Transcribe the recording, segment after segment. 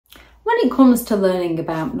it comes to learning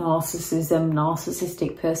about narcissism,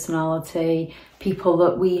 narcissistic personality, people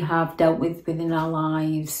that we have dealt with within our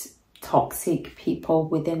lives, toxic people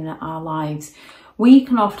within our lives, we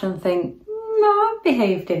can often think, no, I've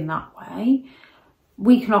behaved in that way.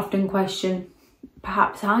 We can often question,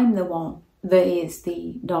 perhaps I'm the one that is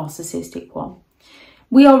the narcissistic one.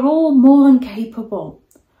 We are all more than capable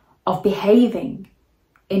of behaving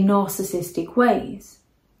in narcissistic ways.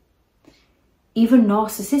 Even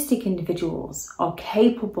narcissistic individuals are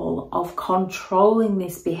capable of controlling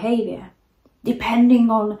this behaviour, depending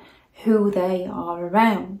on who they are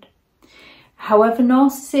around. However,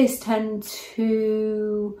 narcissists tend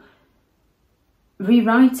to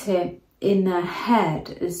rewrite it in their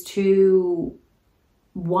head as to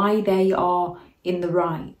why they are in the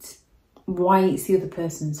right, why it's the other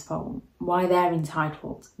person's fault, why they're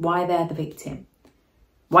entitled, why they're the victim,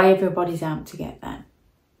 why everybody's out to get them,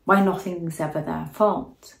 why nothing's ever their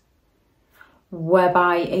fault.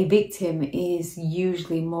 Whereby a victim is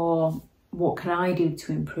usually more, what can I do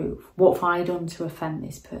to improve? What have I done to offend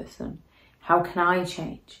this person? How can I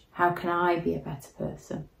change? How can I be a better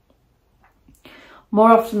person?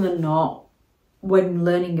 More often than not, when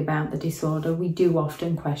learning about the disorder, we do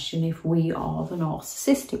often question if we are the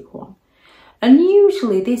narcissistic one. And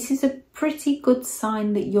usually this is a pretty good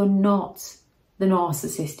sign that you're not the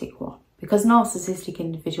narcissistic one, because narcissistic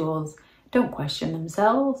individuals don't question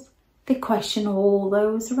themselves. They question all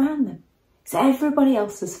those around them. It's everybody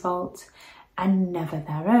else's fault and never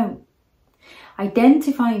their own.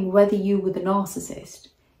 Identifying whether you were the narcissist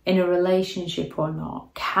in a relationship or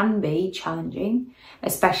not can be challenging,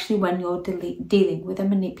 especially when you're dealing with a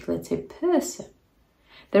manipulative person.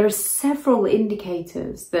 There are several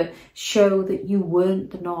indicators that show that you weren't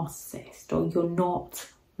the narcissist or you're not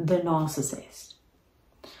the narcissist.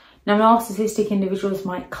 Now, narcissistic individuals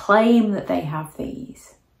might claim that they have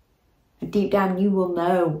these, but deep down you will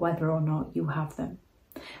know whether or not you have them.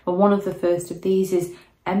 And one of the first of these is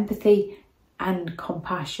empathy and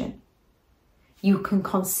compassion. You can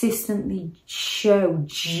consistently show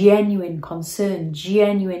genuine concern,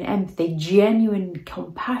 genuine empathy, genuine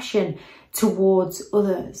compassion towards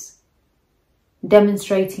others,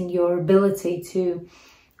 demonstrating your ability to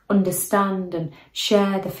understand and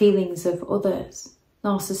share the feelings of others.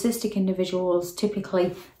 Narcissistic individuals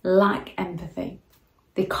typically lack empathy.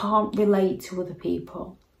 They can't relate to other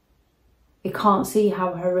people. They can't see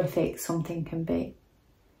how horrific something can be.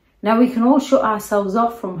 Now, we can all shut ourselves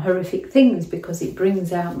off from horrific things because it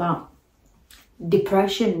brings out that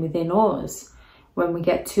depression within us when we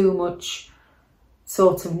get too much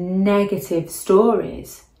sort of negative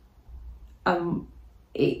stories.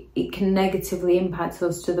 It can negatively impact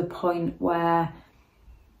us to the point where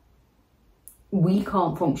we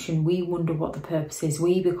can't function. We wonder what the purpose is.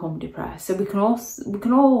 We become depressed. So we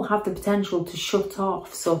can all have the potential to shut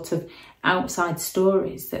off sort of outside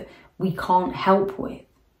stories that we can't help with.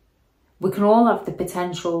 We can all have the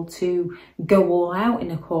potential to go all out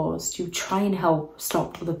in a cause to try and help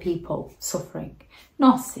stop other people suffering.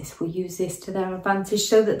 Narcissists will use this to their advantage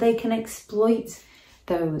so that they can exploit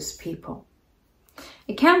those people.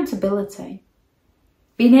 Accountability.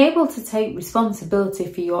 Being able to take responsibility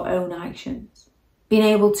for your own actions. Being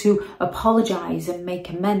able to apologise and make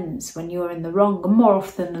amends when you're in the wrong. And more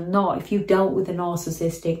often than not, if you've dealt with a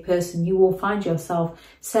narcissistic person, you will find yourself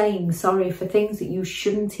saying sorry for things that you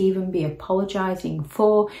shouldn't even be apologising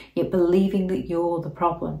for, yet believing that you're the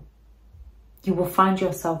problem. You will find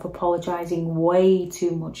yourself apologising way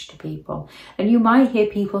too much to people. And you might hear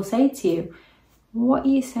people say to you, what are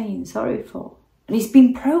you saying sorry for? And it's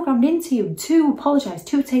been programmed into you to apologise,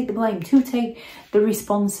 to take the blame, to take the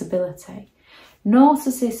responsibility.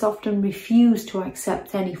 Narcissists often refuse to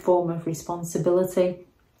accept any form of responsibility.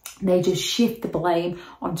 They just shift the blame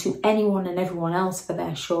onto anyone and everyone else for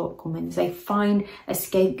their shortcomings. They find a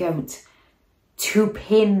scapegoat to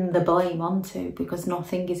pin the blame onto because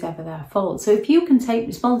nothing is ever their fault. So if you can take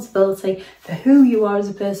responsibility for who you are as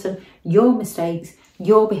a person, your mistakes,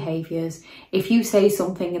 your behaviours, if you say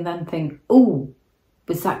something and then think, oh,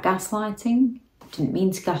 was that gaslighting? Didn't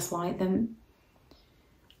mean to gaslight them.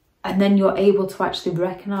 And then you're able to actually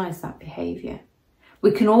recognise that behaviour.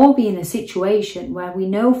 We can all be in a situation where we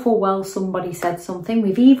know full well somebody said something.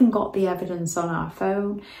 We've even got the evidence on our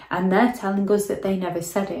phone and they're telling us that they never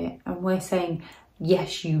said it. And we're saying,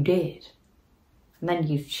 yes, you did. And then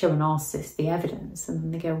you show a narcissist the evidence and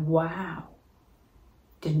then they go, wow,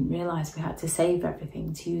 didn't realise we had to save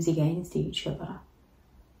everything to use against each other.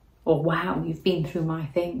 Or wow, you've been through my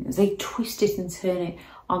things. They twist it and turn it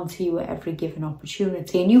onto you at every given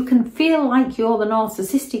opportunity. And you can feel like you're the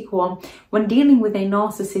narcissistic one when dealing with a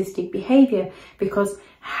narcissistic behaviour, because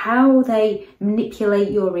how they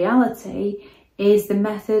manipulate your reality is the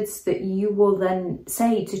methods that you will then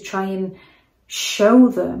say to try and show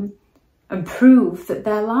them and prove that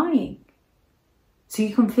they're lying. So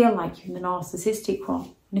you can feel like you're the narcissistic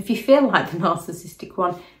one. And if you feel like the narcissistic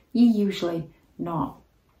one, you're usually not.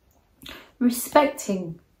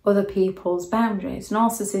 Respecting other people's boundaries.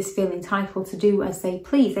 Narcissists feel entitled to do as they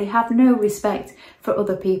please. They have no respect for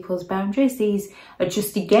other people's boundaries. These are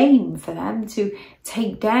just a game for them to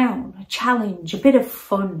take down, a challenge, a bit of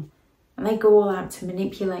fun. And they go all out to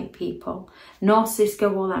manipulate people. Narcissists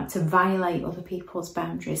go all out to violate other people's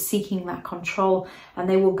boundaries, seeking that control, and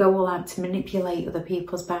they will go all out to manipulate other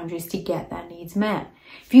people's boundaries to get their needs met.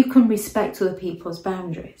 If you can respect other people's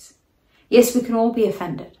boundaries, yes, we can all be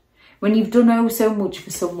offended. When you've done oh so much for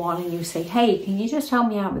someone and you say, hey, can you just help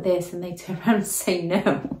me out with this? And they turn around and say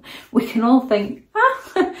no. We can all think,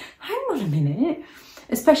 hang on a minute.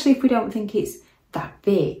 Especially if we don't think it's that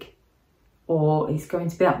big or it's going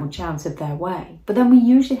to be that much out of their way. But then we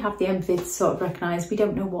usually have the empathy to sort of recognise we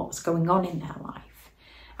don't know what's going on in their life.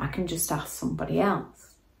 I can just ask somebody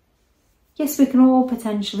else. Yes, we can all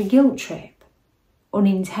potentially guilt trip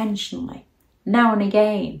unintentionally, now and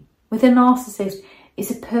again. With a narcissist,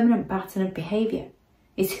 it's a permanent pattern of behaviour.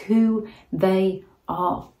 It's who they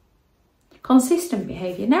are. Consistent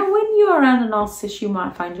behaviour. Now, when you're around a narcissist, you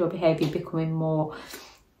might find your behaviour becoming more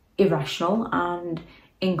irrational and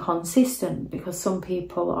inconsistent, because some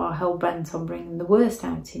people are hell-bent on bringing the worst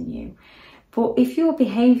out in you. But if your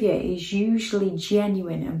behaviour is usually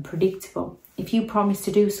genuine and predictable, if you promise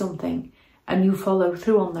to do something and you follow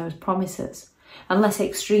through on those promises, unless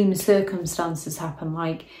extreme circumstances happen,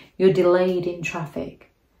 like you're delayed in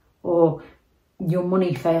traffic or your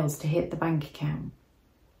money fails to hit the bank account,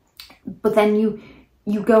 but then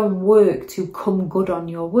you go and work to come good on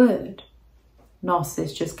your word.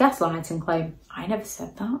 Narcissists just gaslight and claim, I never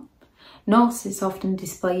said that. Narcissists often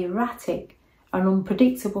display erratic and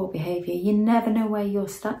unpredictable behaviour. You never know where you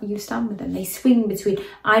stand with them. They swing between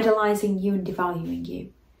idolising you and devaluing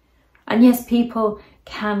you. And yes, people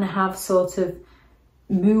can have sort of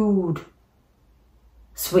mood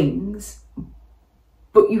swings,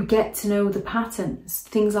 but you get to know the patterns.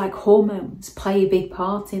 Things like hormones play a big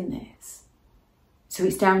part in this. So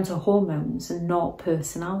it's down to hormones and not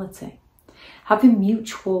personality. Having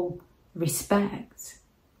mutual respect.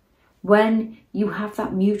 When you have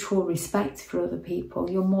that mutual respect for other people,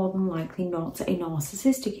 you're more than likely not a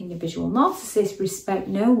narcissistic individual. Narcissists respect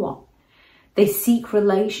no one. They seek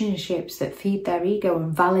relationships that feed their ego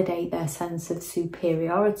and validate their sense of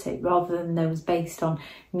superiority, rather than those based on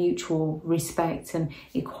mutual respect and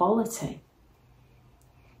equality.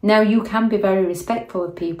 Now, you can be very respectful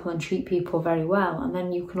of people and treat people very well, and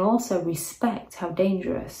then you can also respect how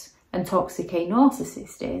dangerous and toxic a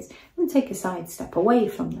narcissist is and take a sidestep away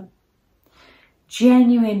from them.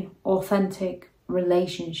 Genuine, authentic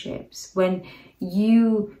relationships, when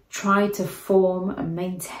you try to form and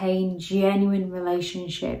maintain genuine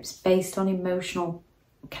relationships based on emotional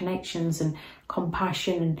connections and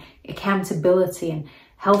compassion and accountability and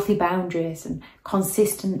healthy boundaries and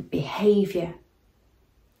consistent behaviour,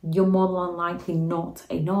 you're more than likely not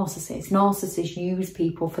a narcissist. Narcissists use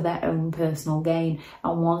people for their own personal gain,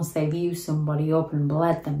 and once they've used somebody up and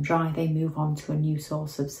bled them dry, they move on to a new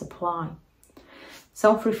source of supply.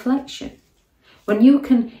 Self-reflection. When you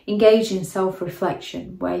can engage in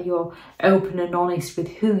self-reflection, where you're open and honest with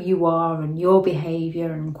who you are and your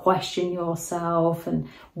behaviour, and question yourself and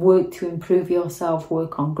work to improve yourself,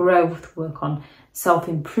 work on growth, work on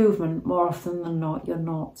self-improvement, more often than not, you're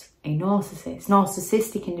not a narcissist.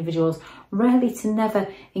 Narcissistic individuals rarely to never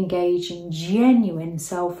engage in genuine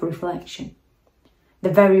self-reflection.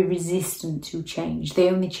 They're very resistant to change. They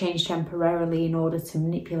only change temporarily in order to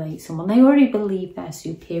manipulate someone. They already believe they're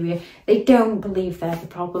superior. They don't believe they're the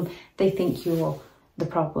problem. They think you're the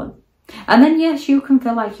problem. And then, yes, you can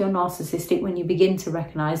feel like you're narcissistic when you begin to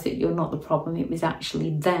recognise that you're not the problem. It was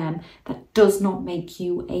actually them. That does not make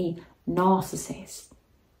you a narcissist.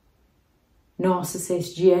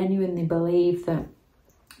 Narcissists genuinely believe that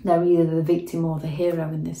they're either the victim or the hero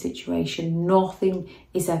in this situation. Nothing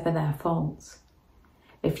is ever their fault.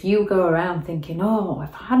 If you go around thinking, oh,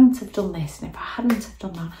 if I hadn't have done this and if I hadn't have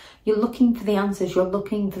done that, you're looking for the answers, you're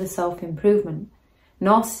looking for the self-improvement.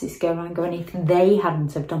 Narcissists go around going, if they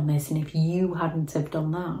hadn't have done this and if you hadn't have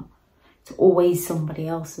done that, it's always somebody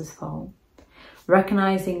else's fault.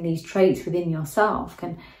 Recognising these traits within yourself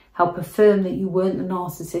can help affirm that you weren't the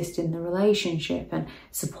narcissist in the relationship and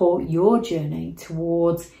support your journey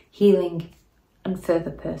towards healing and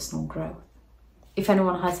further personal growth. If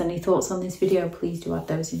anyone has any thoughts on this video, please do add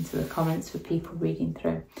those into the comments for people reading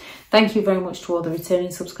through. Thank you very much to all the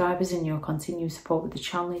returning subscribers and your continued support with the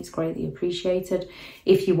channel. It's greatly appreciated.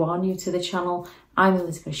 If you are new to the channel, I'm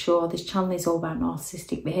Elizabeth Shaw. This channel is all about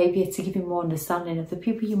narcissistic behaviour to give you more understanding of the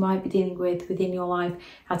people you might be dealing with within your life,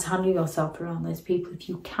 how to handle yourself around those people if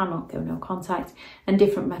you cannot go no contact, and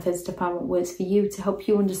different methods to find what works for you to help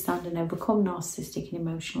you understand and overcome narcissistic and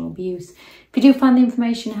emotional abuse. If you do find the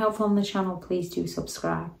information helpful on the channel, please do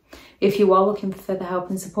subscribe. If you are looking for further help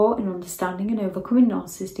and support in understanding and overcoming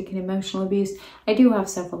narcissistic and emotional abuse, I do have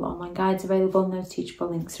several online guides available, and those teachable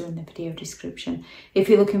links are in the video description. If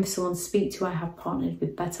you're looking for someone to speak to, I have partnered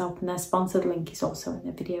with BetterHelp, and their sponsored link is also in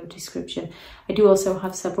the video description. I do also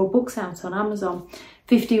have several books out on Amazon.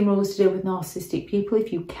 15 Rules to Deal with Narcissistic People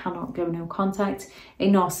If You Cannot Go No Contact, a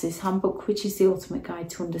Narcissists Handbook, which is the ultimate guide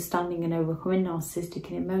to understanding and overcoming narcissistic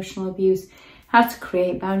and emotional abuse, how to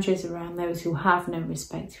create boundaries around those who have no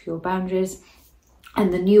respect for your boundaries,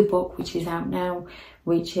 and the new book, which is out now,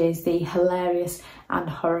 which is the hilarious and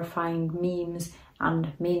horrifying memes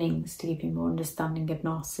and meanings to give you more understanding of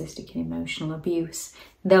narcissistic and emotional abuse.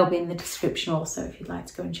 They'll be in the description also if you'd like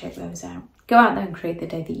to go and check those out. Go out there and create the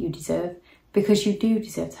day that you deserve, because you do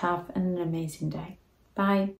deserve to have an amazing day. Bye.